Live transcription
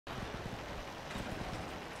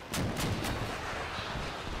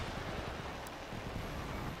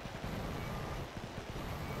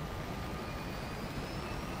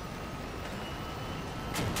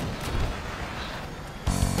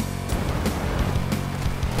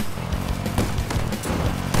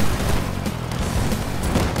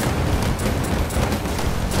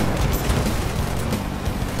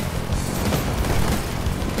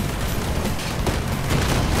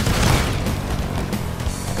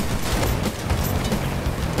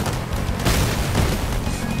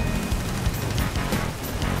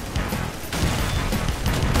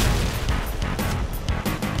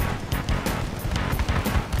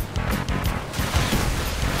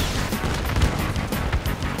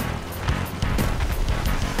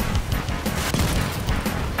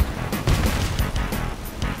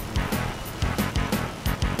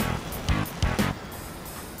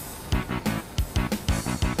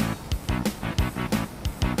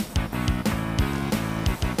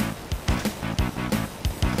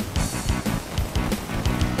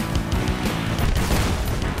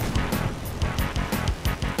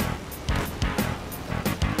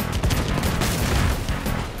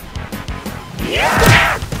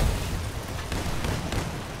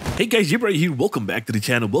Hey guys, JBRider here. Welcome back to the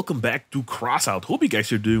channel. Welcome back to Crossout. Hope you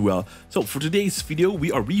guys are doing well. So for today's video,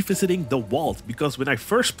 we are revisiting the Waltz because when I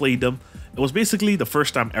first played them, it was basically the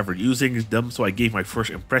first time ever using them. So I gave my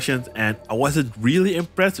first impressions and I wasn't really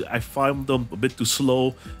impressed. I found them a bit too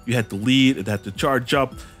slow. You had to lead, it had to charge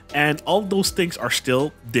up, and all those things are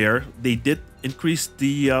still there. They did increase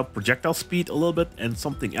the projectile speed a little bit and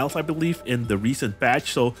something else, I believe, in the recent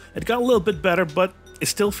patch. So it got a little bit better, but it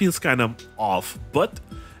still feels kind of off. But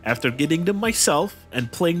after getting them myself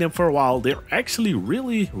and playing them for a while, they're actually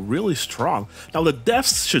really strong. Now the devs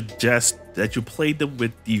suggest that you play them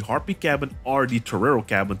with the Harpy cabin or the Torero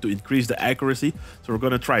cabin to increase the accuracy. So we're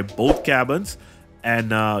gonna try both cabins, and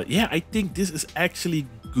yeah, I think this is actually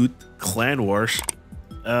good clan wars,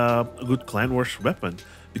 a good clan wars weapon,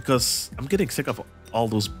 because I'm getting sick of all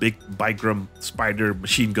those big Bigram spider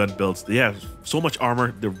machine gun builds. They have so much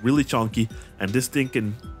armor, they're really chunky, and this thing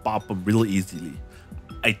can pop them really easily,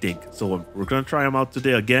 I think. So we're gonna try them out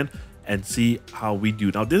today again and see how we do.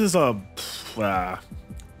 Now this is a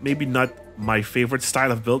maybe not my favorite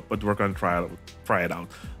style of build, but we're gonna try it out.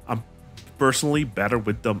 I'm personally better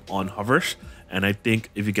with them on hovers, and I think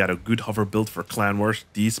if you got a good hover build for clan wars,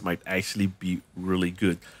 these might actually be really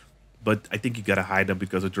good. But I think you gotta hide them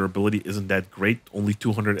because the durability isn't that great, only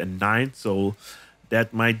 209, so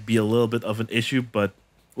that might be a little bit of an issue, but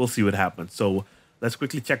we'll see what happens. So let's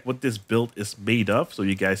quickly check what this build is made of so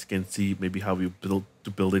you guys can see maybe how you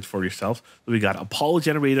build it for yourselves. So we got a Apollo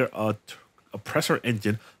generator, a pressor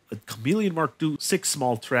engine, a Chameleon Mark II, 6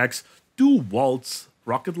 small tracks, 2 Waltz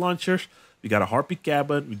rocket launchers, we got a Harpy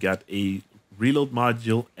cabin, we got a reload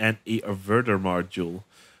module, and a averter module,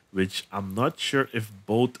 which I'm not sure if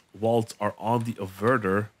both Waltz are on the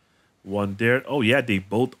averter one there. Oh yeah, they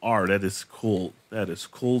both are. That is cool. That is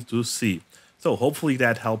cool to see. So hopefully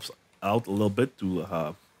that helps out a little bit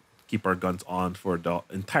to keep our guns on for the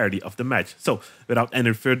entirety of the match. So without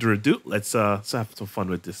any further ado, let's have some fun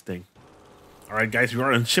with this thing. All right, guys, we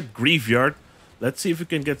are on ship graveyard. Let's see if we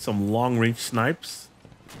can get some long range snipes.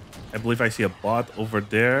 I believe I see a bot over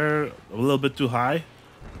there, a little bit too high.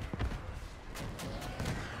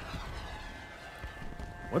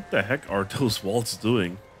 What the heck are those Waltz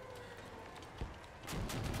doing?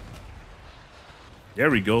 There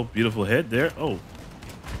we go, beautiful hit there. Oh.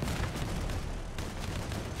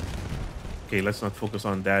 Okay, let's not focus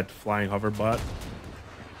on that flying hover bot.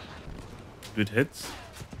 Good hits.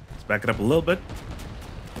 Let's back it up a little bit.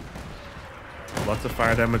 Lots of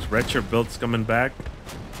fire damage. Redshirt builds coming back.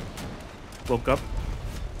 Cloak up.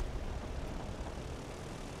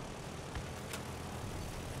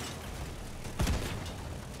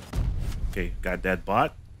 Okay, got that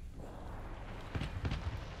bot.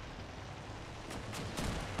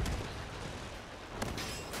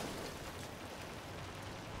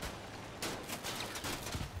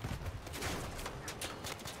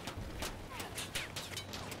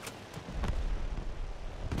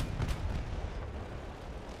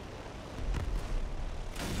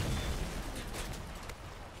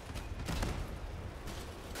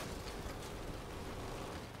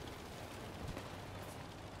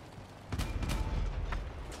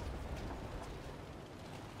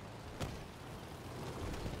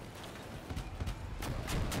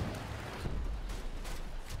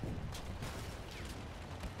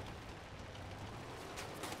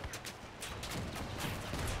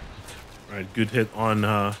 All right, good hit on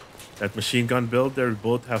that machine gun build there. We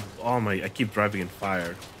both have, oh my, I keep driving in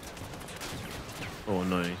fire. So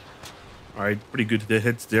annoying. All right, pretty good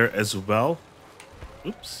hits there as well.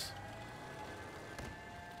 Oops.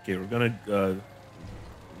 Okay, we're gonna, there's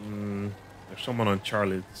someone on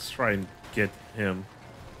Charlie. Let's try and get him.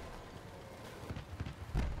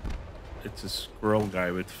 It's a squirrel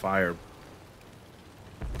guy with fire.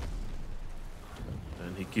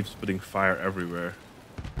 And he keeps putting fire everywhere.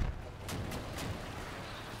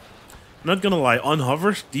 Not gonna lie, on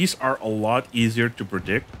hovers, these are a lot easier to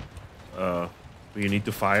predict when you need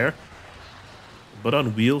to fire. But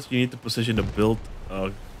on wheels, you need to position the build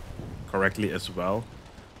correctly as well.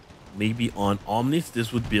 Maybe on Omnis,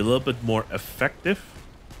 this would be a little bit more effective.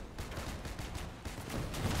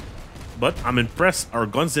 But I'm impressed. Our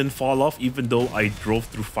guns didn't fall off even though I drove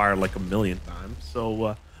through fire like a million times.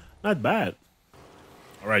 So, not bad.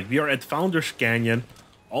 Alright, we are at Founders Canyon.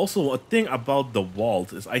 Also, a thing about the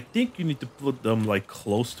Waltz is I think you need to put them like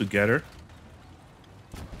close together,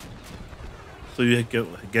 so you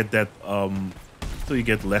get that so you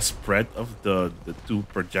get less spread of the two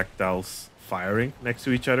projectiles firing next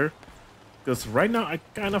to each other. Because right now I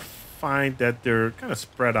kind of find that they're kind of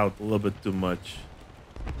spread out a little bit too much.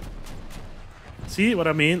 See what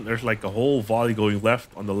I mean? There's like a whole volley going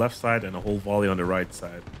left on the left side and a whole volley on the right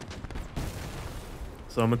side.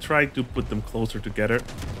 So I'm gonna try to put them closer together.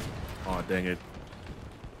 Oh, dang it.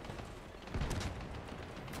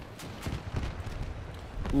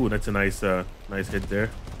 Ooh, that's a nice nice hit there.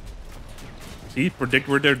 See, predict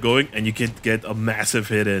where they're going and you can get a massive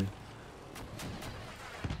hit in.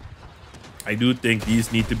 I do think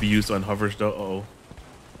these need to be used on hovers though. Uh-oh.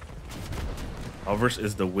 Hovers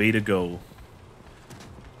is the way to go.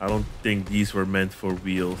 I don't think these were meant for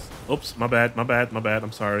wheels. Oops, my bad, my bad, my bad.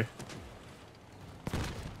 I'm sorry.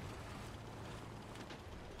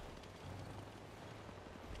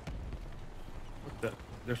 What the?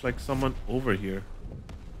 There's like someone over here.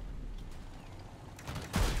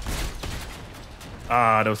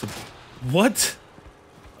 Ah, that was a... What?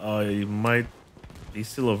 You might be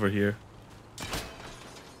still over here.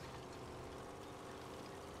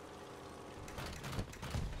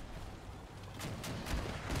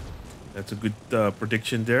 That's a good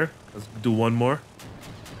prediction there. Let's do one more.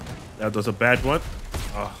 That was a bad one.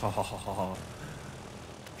 Oh,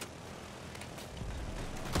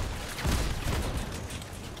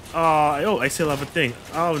 oh, I still have a thing.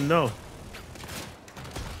 Oh, no.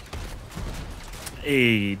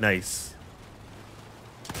 Hey, nice.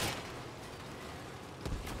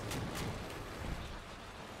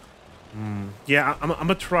 Yeah, I'm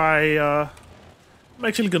gonna try... I'm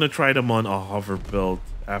actually gonna try them on a hover build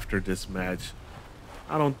after this match.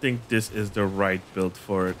 I don't think this is the right build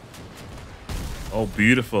for it. Oh,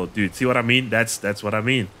 beautiful, dude. See what I mean? That's what I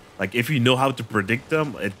mean. Like, if you know how to predict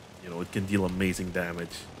them, it can deal amazing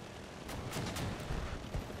damage.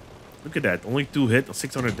 Look at that. Only 2 hit,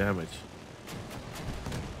 600 damage.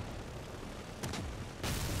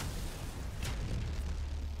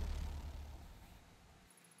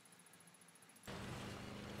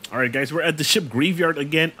 Alright guys, we're at the ship graveyard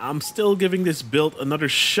again. I'm still giving this build another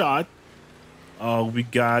shot. We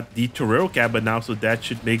got the Torero cabin now, so that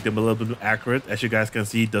should make them a little bit more accurate. As you guys can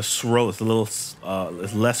see, the swirl is a little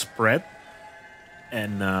is less spread.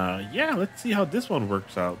 And yeah, let's see how this one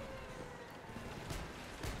works out.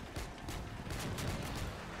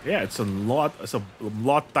 Yeah, it's a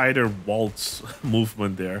lot tighter waltz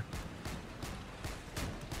movement there.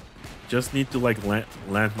 Just need to like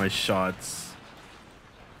land my shots.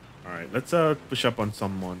 Alright, let's push up on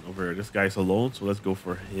someone over here. This guy's alone, so let's go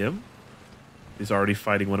for him. He's already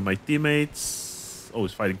fighting one of my teammates. Oh,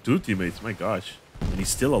 he's fighting 2 teammates. My gosh. And he's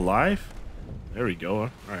still alive? There we go.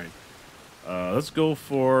 Alright. Let's go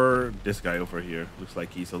for this guy over here. Looks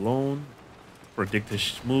like he's alone. Predict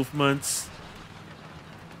his movements.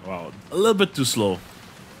 Wow, a little bit too slow.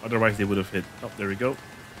 Otherwise, they would have hit. Oh, there we go.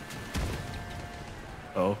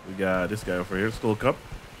 Oh, we got this guy over here. Skull Cup.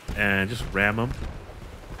 And just ram him.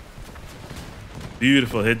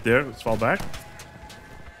 Beautiful hit there. Let's fall back.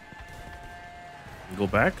 Go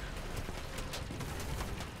back.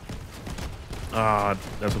 Ah,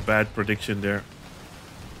 that's a bad prediction there.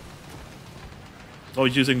 Oh,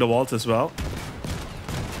 he's using the waltz as well.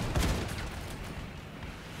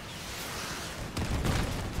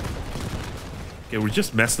 Okay, we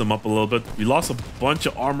just messed them up a little bit. We lost a bunch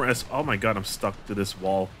of armor as... Oh my god, I'm stuck to this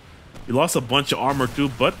wall. We lost a bunch of armor too,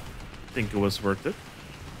 but I think it was worth it.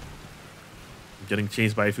 I'm getting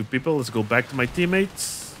chased by a few people. Let's go back to my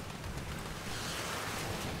teammates.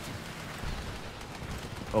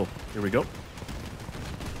 Oh, here we go.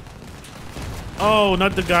 Oh,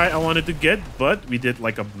 not the guy I wanted to get, but we did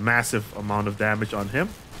like a massive amount of damage on him.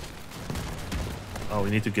 Oh, we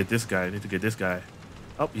need to get this guy. We need to get this guy.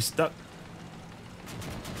 Oh, he's stuck.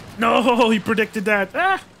 No, he predicted that.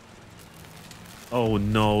 Ah! Oh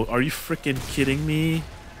no, are you freaking kidding me?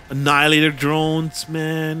 Annihilator drones,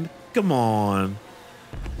 man. Come on.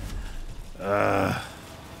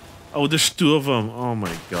 Oh, there's 2 of them. Oh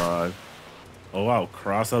my god. Oh wow,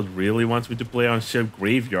 Crossout really wants me to play on Ship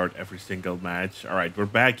Graveyard every single match. Alright, we're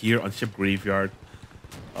back here on Ship Graveyard.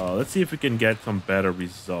 Let's see if we can get some better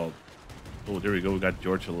result. Oh, there we go. We got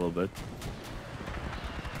George a little bit.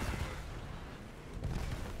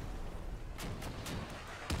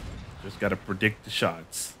 Just gotta predict the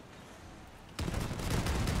shots.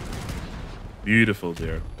 Beautiful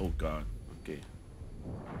there. Oh god. Okay.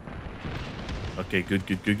 Okay, good,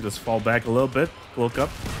 good, good. Let's fall back a little bit. Cloak up.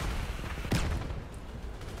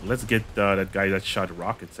 Let's get that guy that shot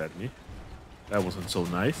rockets at me. That wasn't so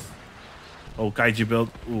nice. Oh, Kaiji build.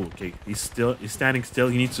 Ooh, okay. He's standing still.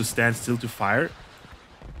 He needs to stand still to fire.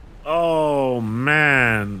 Oh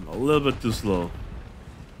man, a little bit too slow.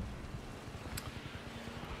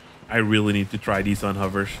 I really need to try these on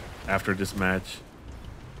hovers after this match,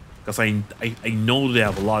 because I know they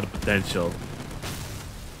have a lot of potential.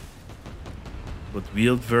 But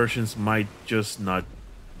wheeled versions might just not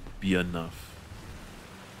be enough.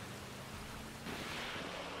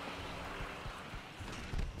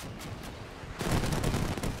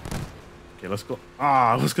 Okay, let's go.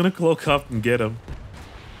 Ah, I was gonna cloak up and get him.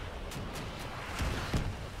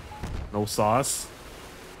 No sauce.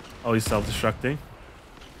 Oh, he's self-destructing.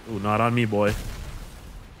 Ooh, not on me, boy.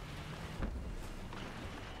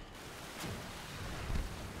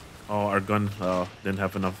 Oh, our gun didn't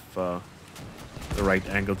have enough the right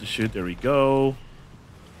angle to shoot. There we go.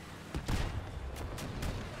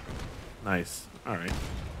 Nice. All right.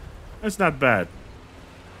 That's not bad.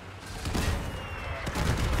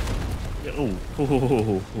 Yeah,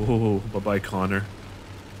 oh, bye-bye, Connor.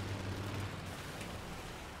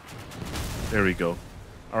 There we go.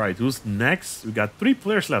 All right, who's next? We got 3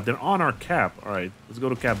 players left. They're on our cap. All right, let's go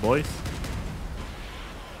to cap, boys.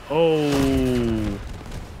 Oh.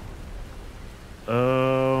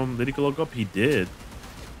 Did he look up? He did.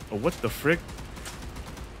 Oh, what the frick?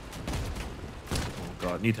 Oh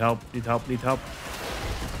god, need help, need help, need help.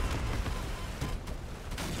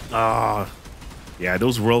 Ah. Yeah,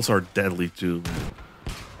 those worlds are deadly too, man.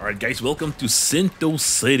 Alright guys, welcome to Sinto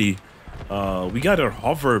City. We got our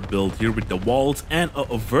hover build here with the walls and a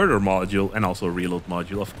averter module and also a reload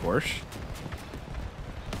module, of course.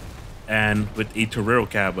 And with a Torero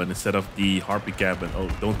cabin instead of the Harpy cabin. Oh,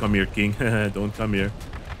 don't come here, King. Don't come here.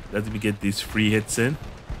 Let me get these free hits in.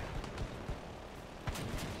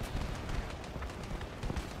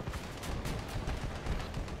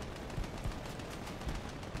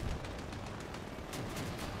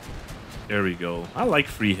 There we go. I like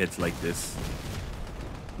free hits like this.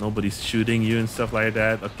 Nobody's shooting you and stuff like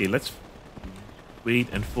that. Okay, let's wait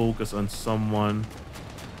and focus on someone.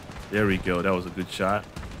 There we go. That was a good shot.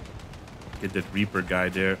 Get that Reaper guy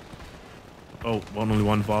there. Oh, only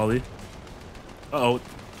one volley. Uh-oh.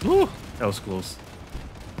 Woo, that was close.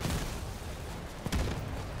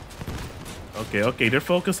 Okay, okay, they're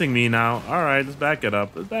focusing me now. All right, let's back it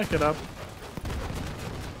up. Let's back it up.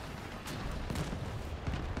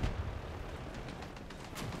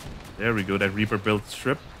 There we go, that Reaper built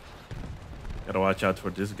strip. Gotta watch out for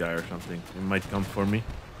this guy or something. He might come for me.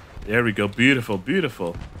 There we go, beautiful,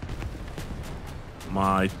 beautiful.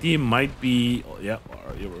 My team might be... Oh, yeah,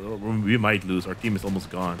 we might lose. Our team is almost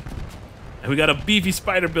gone. And we got a beefy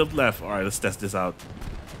spider build left. All right, let's test this out.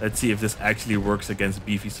 Let's see if this actually works against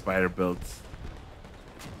beefy spider builds.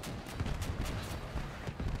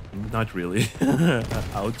 Not really.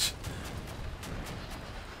 Ouch.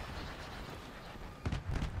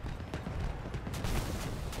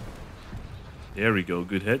 There we go,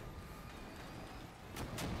 good hit.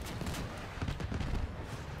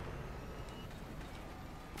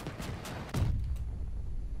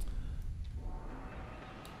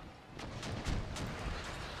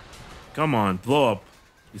 Come on, blow up.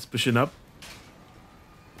 He's pushing up.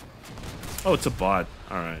 Oh, it's a bot.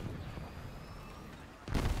 All right.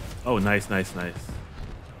 Oh, nice, nice, nice.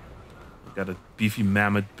 Got a beefy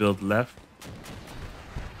mammoth build left.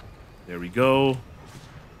 There we go.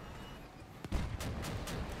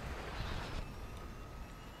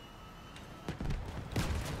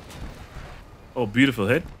 Oh, beautiful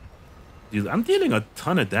hit. Dude, I'm dealing a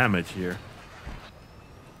ton of damage here.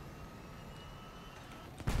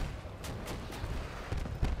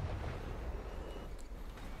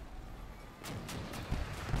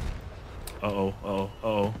 Uh-oh, uh-oh,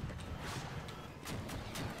 uh-oh.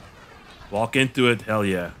 Walk into it, hell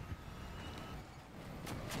yeah.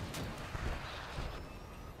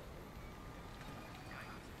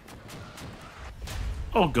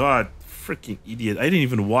 Oh god, freaking idiot. I didn't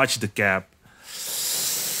even watch the cap.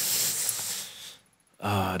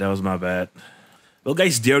 Ah, that was my bad. Well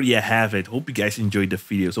guys, there you have it. Hope you guys enjoyed the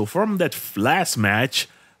video. So from that last match,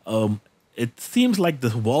 it seems like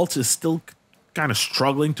the Waltz is still kind of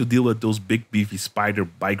struggling to deal with those big beefy spider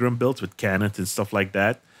Bigram builds with cannons and stuff like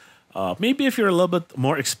that. Maybe if you're a little bit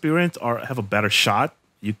more experienced or have a better shot,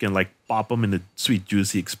 you can like pop them in the sweet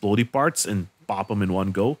juicy explodey parts and pop them in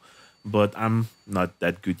one go. But I'm not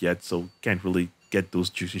that good yet, so can't really get those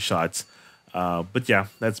juicy shots. But yeah,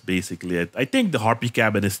 that's basically it. I think the Harpy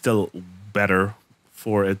cabin is still better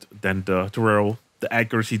for it than the Torero. The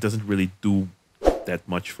accuracy doesn't really do that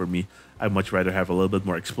much for me. I'd much rather have a little bit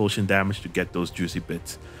more explosion damage to get those juicy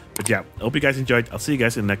bits. But yeah, I hope you guys enjoyed. I'll see you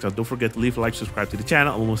guys in the next one. Don't forget to leave a like, subscribe to the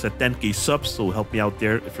channel. I'm almost at 10k subs, so help me out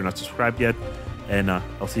there if you're not subscribed yet. And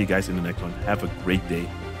I'll see you guys in the next one. Have a great day.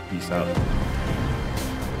 Peace out.